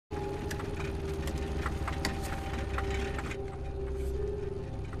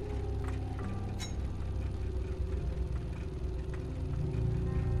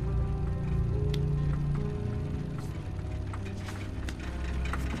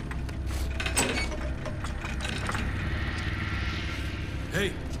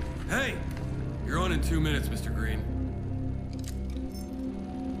Hey! Hey! You're on in 2 minutes, Mr. Green.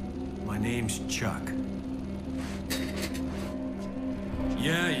 My name's Chuck.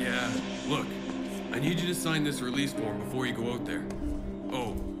 Yeah. Look, I need you to sign this release form before you go out there.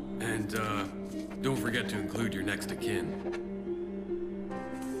 Oh, and, don't forget to include your next of kin.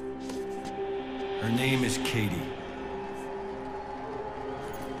 Her name is Katie.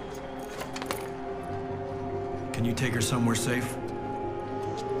 Can you take her somewhere safe?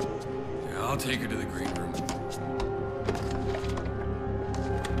 Yeah, I'll take her to the green room.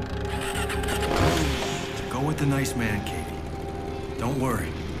 Go with the nice man, Katie. Don't worry.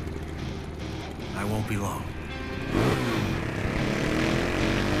 I won't be long.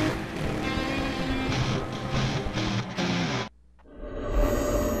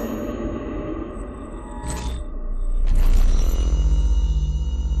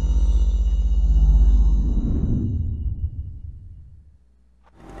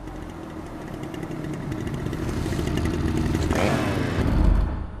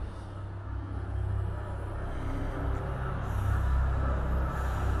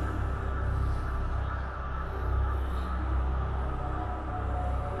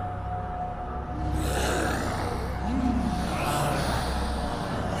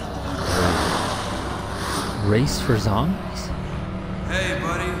 Race for zombies? Hey,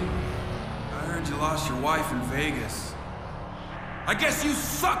 buddy. I heard you lost your wife in Vegas. I guess you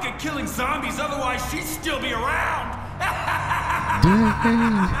suck at killing zombies, otherwise she'd still be around!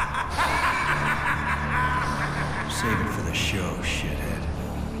 Save it for the show, shithead.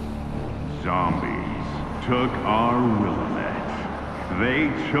 Zombies took our Willamette. They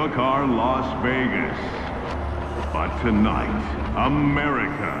took our Las Vegas. But tonight,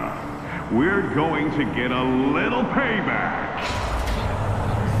 America, we're going to get a little payback.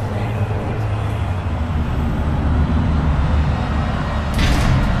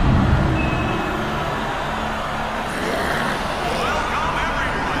 Welcome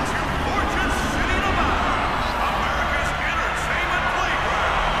everyone to Fortune City, Nevada, America's entertainment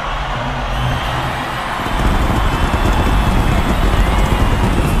playground.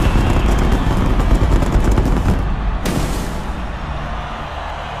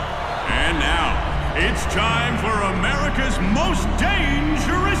 And now, it's time for America's most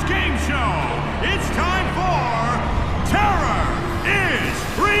dangerous game show. It's time for Terror is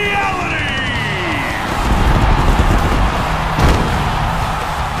Reality!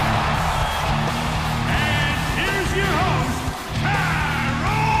 And here's your host,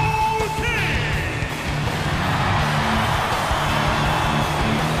 Carol King!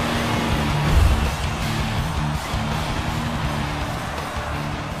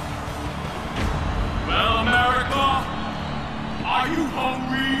 Well, America, are you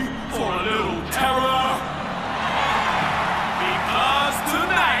hungry for a little terror? Because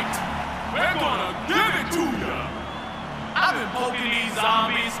tonight, we're gonna give it to you. I've been poking these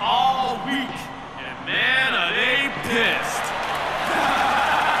zombies all week, and man, are they pissed.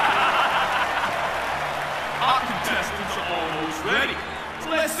 Our contestants are almost ready, so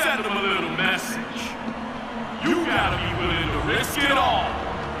let's send them a little message. You gotta be willing to risk it all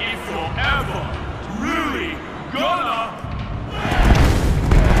if you're ever really gonna.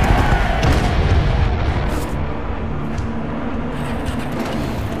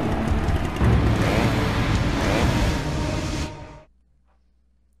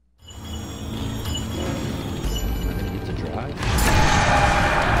 I'm gonna get to drive.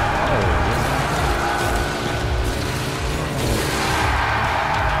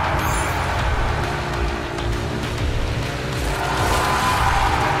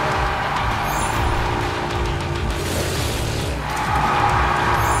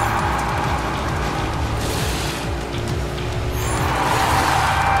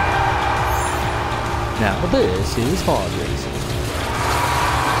 Now this is hard racing.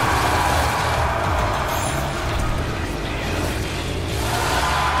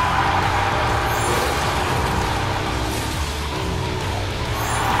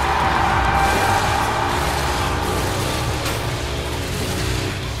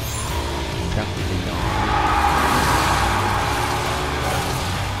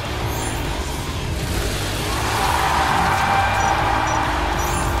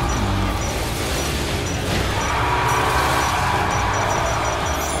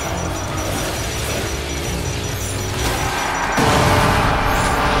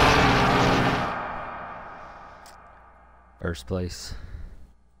 First place.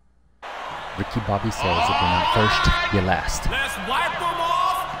 Ricky Bobby says if you're not first, you're last. Let's wipe them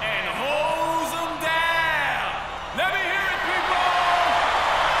off and hose them down. Let me hear it, people.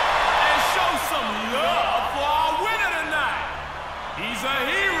 And show some love for our winner tonight. He's a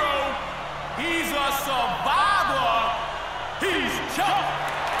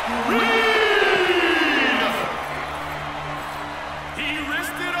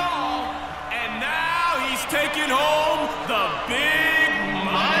risked it all, and now he's taking home the big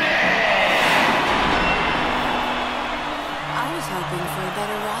money. I was hoping for a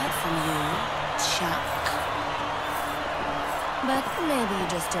better ride from you, Chuck. But maybe you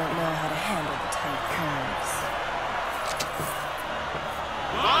just don't know how to handle the tight curves.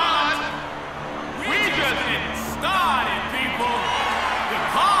 But we just getting started, people. The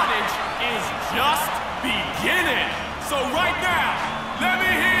carnage is just beginning. So right now, let me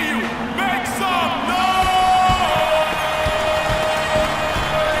hear you make some noise!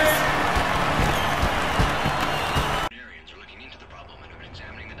 Veterinarians are looking into the problem and have been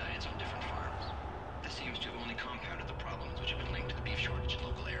examining the diets on different farms. This seems to have only compounded the problems which have been linked to the beef shortage in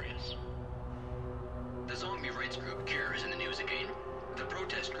local areas. The zombie rights group Cure is in the news again. The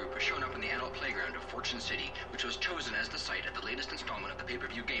protest group has shown up in the adult playground of Fortune City, which was chosen as the site of the latest installment of the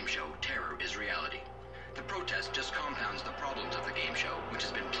pay-per-view game show, Terror is Reality. The protest just compounds the problems of the game show, which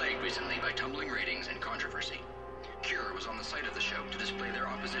has been plagued recently by tumbling ratings and controversy. Cure was on the site of the show to display their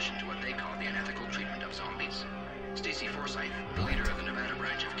opposition to what they call the unethical treatment of zombies. Stacy Forsyth, the leader of the Nevada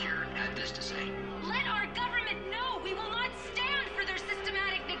branch of Cure, had this to say. Let our government know we will not stand for their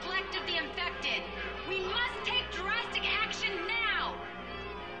systematic neglect of the infected. We must take drastic action now.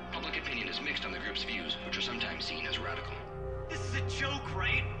 Public opinion is mixed on the group's views, which are sometimes seen as radical. This is a joke,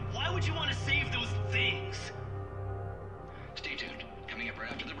 right? Why would you want to save those things? Stay tuned. Coming up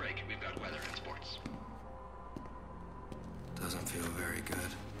right after the break, we've got weather and sports. Doesn't feel very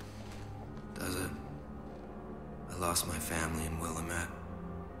good, does it? I lost my family in Willamette.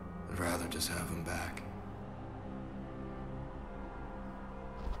 I'd rather just have them back.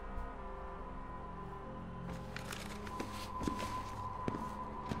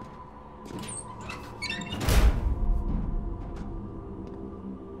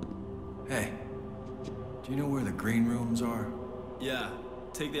 Hey, do you know where the green rooms are? Yeah,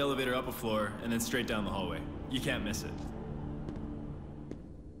 take the elevator up a floor and then straight down the hallway. You can't miss it.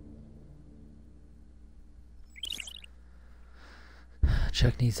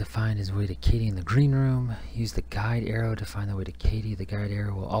 Chuck needs to find his way to Katie in the green room. Use the guide arrow to find the way to Katie. The guide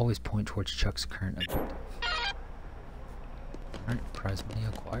arrow will always point towards Chuck's current objective. Alright, prize money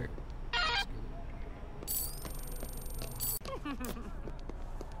acquired.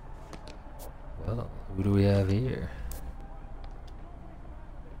 Well, who do we have here?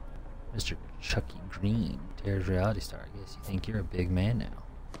 Mr. Chucky Green, Terror's reality star. I guess you think you're a big man now.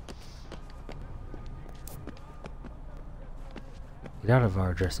 Get out of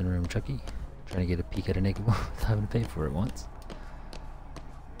our dressing room, Chucky. Trying to get a peek at a naked woman without having to pay for it once.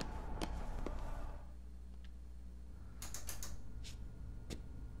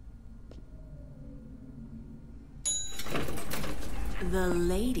 The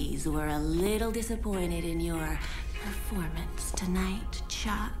ladies were a little disappointed in your performance tonight,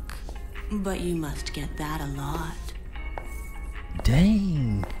 Chuck. But you must get that a lot.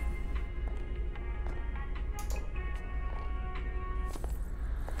 Dang!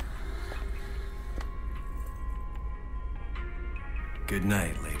 Good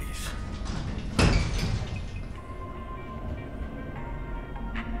night, ladies.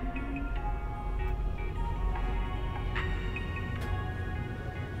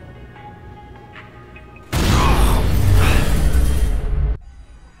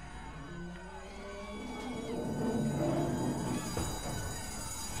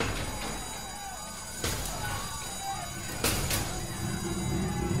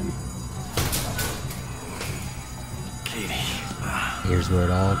 Here's where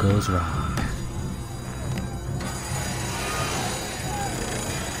it all goes wrong.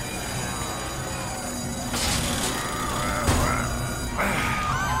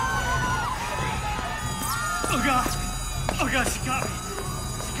 Oh god! Oh god, she got me!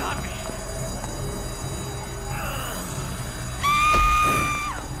 She got me!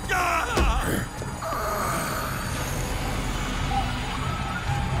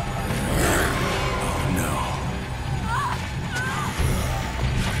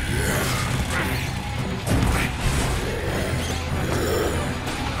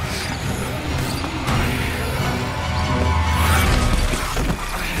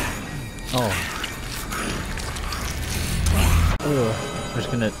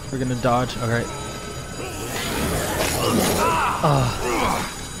 We're gonna dodge. All right.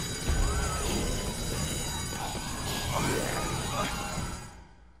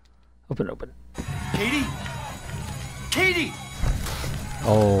 Open. Katie? Katie!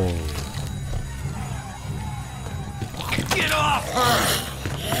 Oh. Get off her!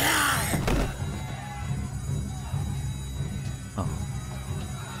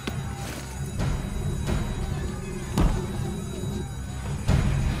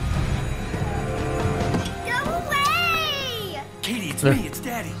 It's me, it's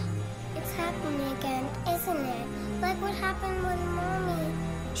Daddy. It's happening again, isn't it? Like what happened when Mommy...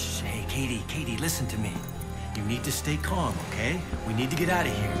 Shh, hey, Katie, listen to me. You need to stay calm, okay? We need to get out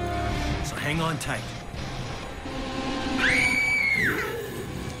of here. So hang on tight.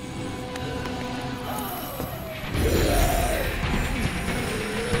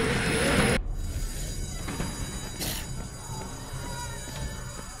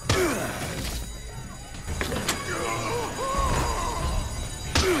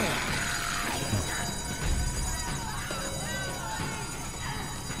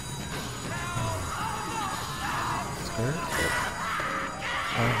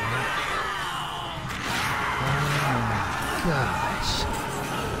 Gosh.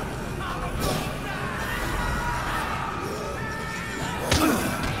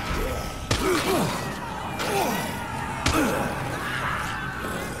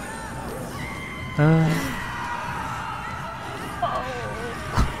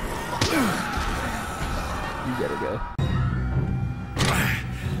 You gotta go.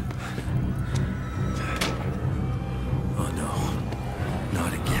 Oh no,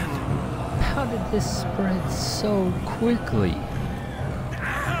 not again. How did this spread so quickly?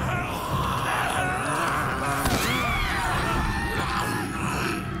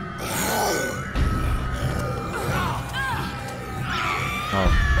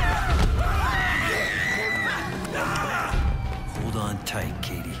 Hold on tight,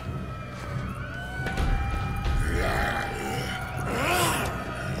 Katie.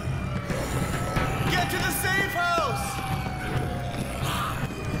 Get to the safe house!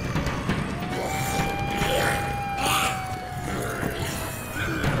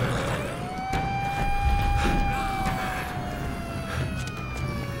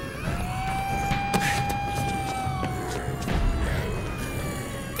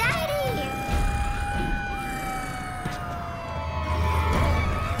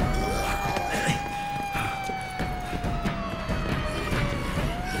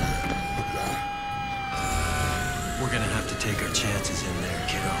 We're gonna have to take our chances in there,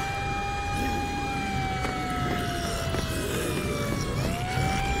 kiddo.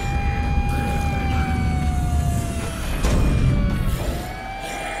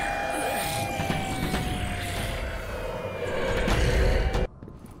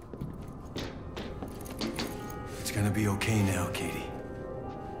 It's gonna be okay now, Katie.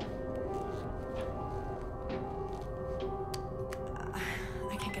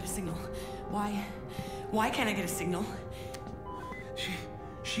 I can't get a signal. Why can't I get a signal?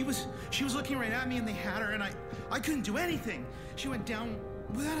 She was looking right at me and they had her and I couldn't do anything. She went down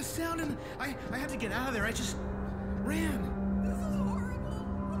without a sound and I had to get out of there. I just ran. This is horrible.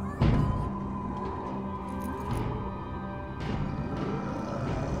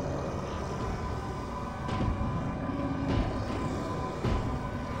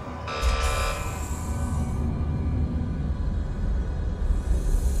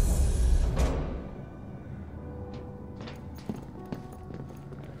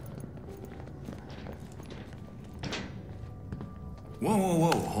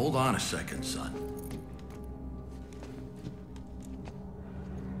 Whoa, hold on a second, son.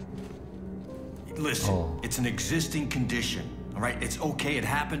 Listen, it's an existing condition, all right? It's okay, it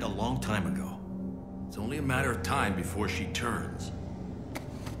happened a long time ago. It's only a matter of time before she turns.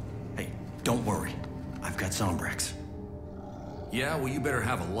 Hey, don't worry. I've got Zombrex. Yeah, well, you better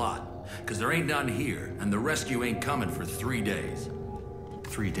have a lot, because there ain't none here, and the rescue ain't coming for 3 days.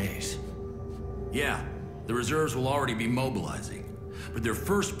 3 days? Yeah, the reserves will already be mobilizing. But their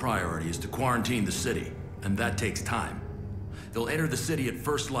first priority is to quarantine the city, and that takes time. They'll enter the city at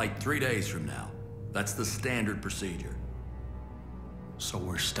first light 3 days from now. That's the standard procedure. So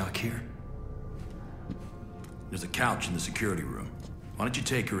we're stuck here? There's a couch in the security room. Why don't you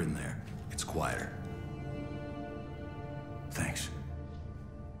take her in there? It's quieter. Thanks.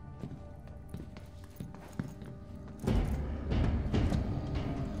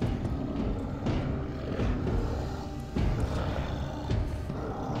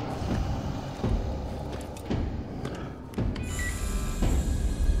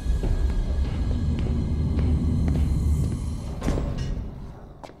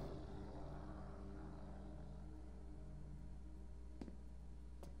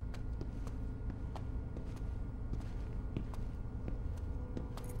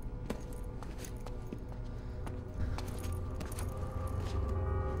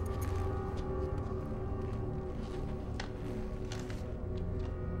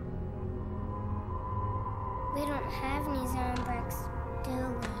 We don't have any Zombrex, do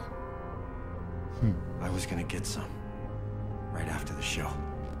we? I was gonna get some. Right after the show.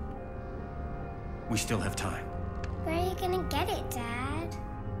 We still have time. Where are you gonna get it, Dad?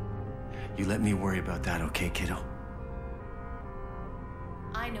 You let me worry about that, okay, kiddo?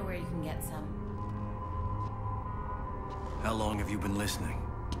 I know where you can get some. How long have you been listening?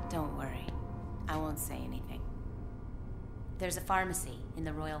 Don't worry. I won't say anything. There's a pharmacy in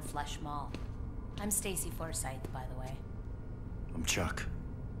the Royal Flush Mall. I'm Stacy Forsythe, by the way. I'm Chuck.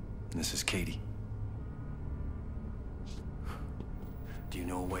 And this is Katie. Do you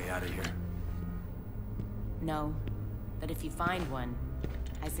know a way out of here? No, but if you find one,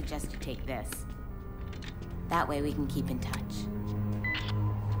 I suggest you take this. That way we can keep in touch.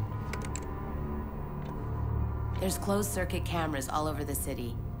 There's closed-circuit cameras all over the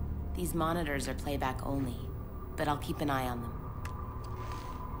city. These monitors are playback only, but I'll keep an eye on them.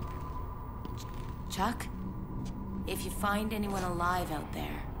 Chuck, if you find anyone alive out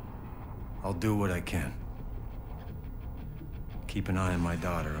there... I'll do what I can. Keep an eye on my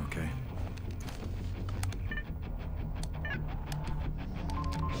daughter, okay?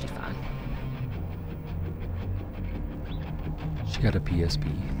 She's fine. She got a PSP.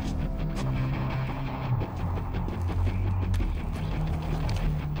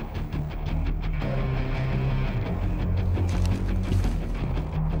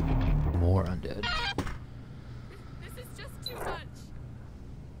 More undead. This is just too much.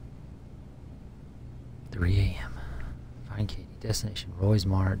 3 a.m. Find Katie. Destination Roy's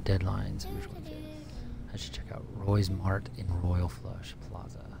Mart. Deadlines. I should check out Roy's Mart in Royal Flush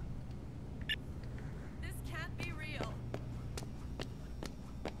Plaza. This can't be real.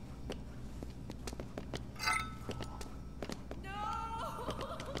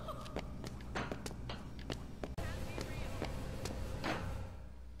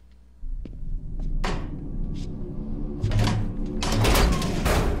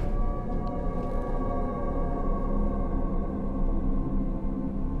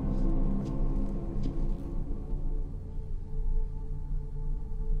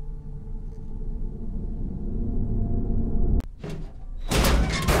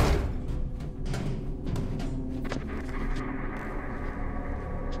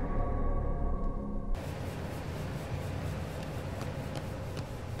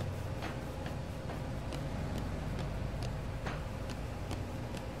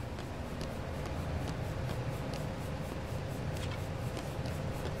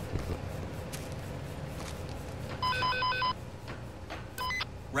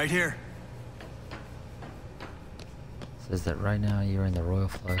 Right here. Says that right now you're in the Royal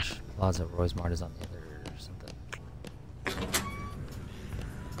Flush Plaza. Roy's Mart is on the other or something.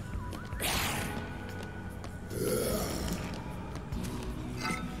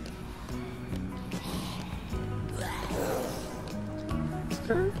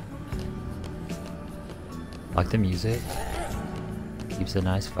 Like the music. Keeps a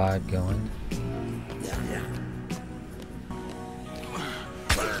nice vibe going.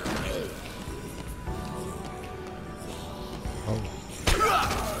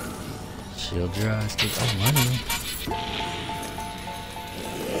 Shield your eyes, take all money.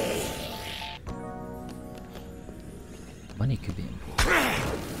 Money could be important.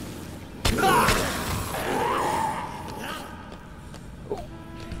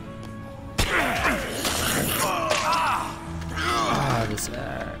 Ah, this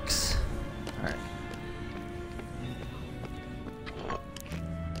axe. Alright.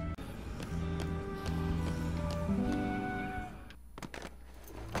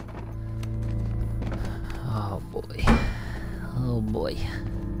 Oh boy. Oh boy.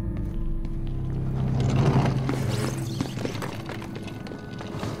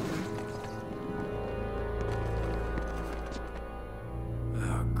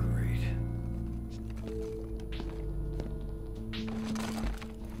 Oh, great.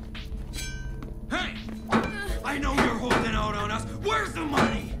 Hey! I know you're holding out on us. Where's the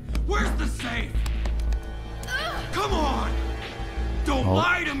money? Where's the safe? Come on! Don't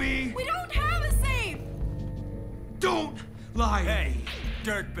lie to me! We don't have a safe! Don't lie! Hey,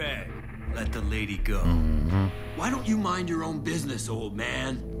 dirtbag. Let the lady go. Why don't you mind your own business, old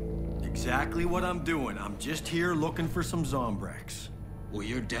man? Exactly what I'm doing. I'm just here looking for some Zombrex. Well,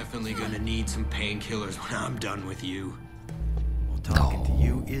 you're definitely gonna need some painkillers when I'm done with you. Well, talking to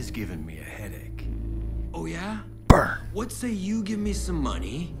you is giving me a headache. Oh, yeah? Burn. What say you give me some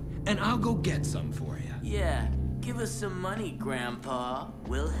money, and I'll go get some for you? Yeah, give us some money, Grandpa.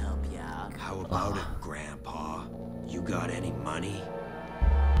 We'll help you out. How about it, Grandpa? You got any money?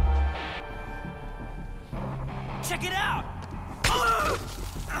 Check it out!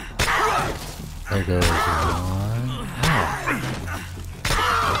 There goes one.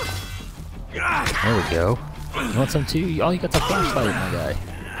 There we go. You want some too? Oh, you got the flashlight, my guy.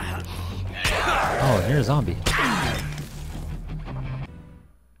 Oh, and here's a zombie.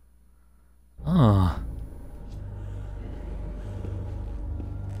 Huh.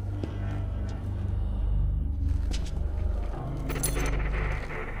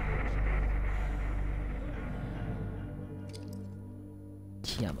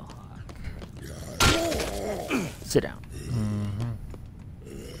 Sit down.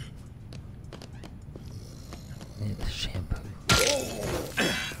 Need the shampoo.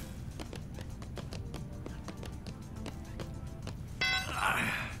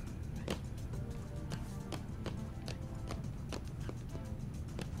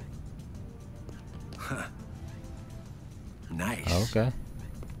 Nice. Okay.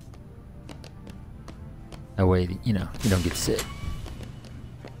 That way, you know, you don't get sick.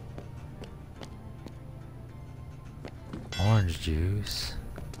 Orange juice.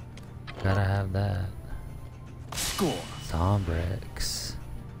 Gotta have that. Score. Zombrex.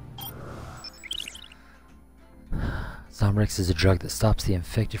 Zombrex is a drug that stops the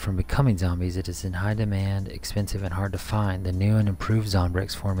infected from becoming zombies. It is in high demand, expensive, and hard to find. The new and improved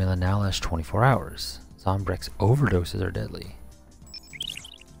Zombrex formula now lasts 24 hours. Zombrex overdoses are deadly.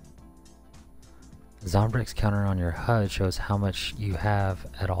 The Zombrex counter on your HUD shows how much you have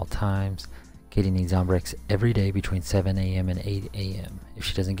at all times. Katie needs Zombrex every day between 7 a.m. and 8 a.m. If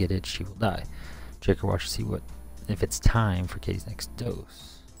she doesn't get it, she will die. Check her watch to see if it's time for Katie's next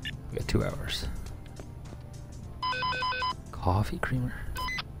dose. We got 2 hours. Coffee creamer.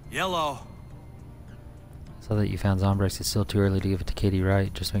 Yellow. So that you found Zombrex. It's still too early to give it to Katie,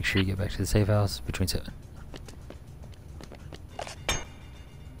 right? Just make sure you get back to the safe house between 7. Let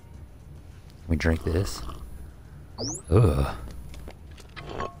me drink this. Ugh.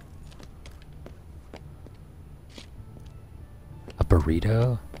 A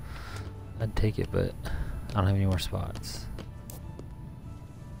burrito? I'd take it, but I don't have any more spots.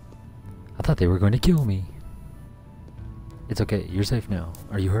 I thought they were going to kill me. It's okay. You're safe now.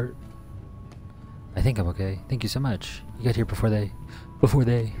 Are you hurt? I think I'm okay. Thank you so much. You got here before they...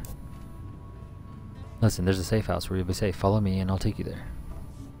 Listen, there's a safe house where you'll be safe. Follow me and I'll take you there.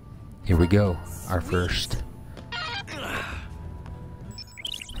 Here we go. Our first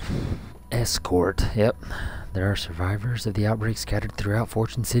escort. Yep. There are survivors of the outbreak scattered throughout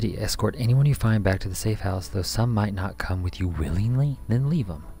Fortune City. Escort anyone you find back to the safe house, though some might not come with you willingly, then leave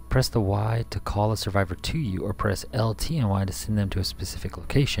them. Press the Y to call a survivor to you, or press LT and Y to send them to a specific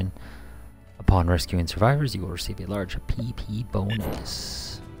location. Upon rescuing survivors, you will receive a large PP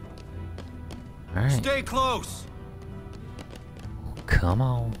bonus. Alright. Stay close! Come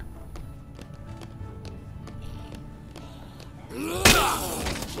on.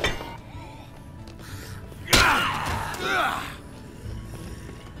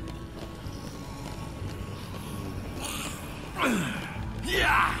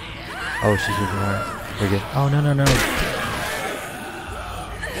 Oh, she's moving around. We're good. Oh, no, no, no.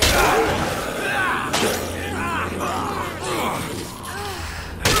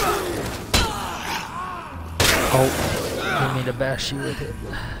 Oh, I need to bash you with it.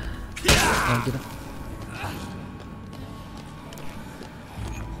 Come get him.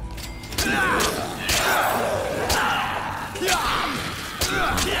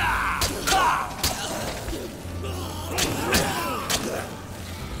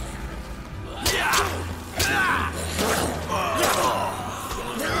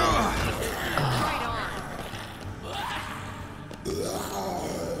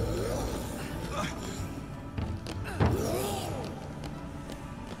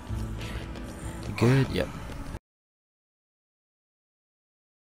 Good, yep.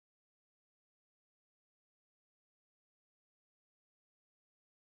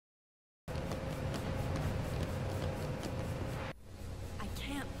 I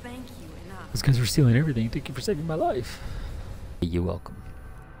can't thank you enough. Those guys were stealing everything. Thank you for saving my life. You're welcome.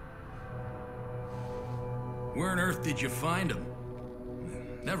 Where on earth did you find him?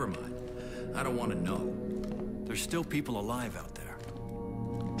 Never mind. I don't want to know. There's still people alive out there.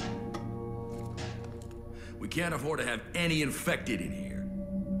 We can't afford to have any infected in here.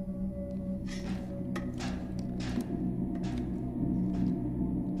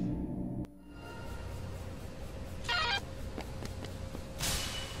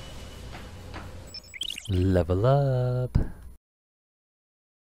 Level up.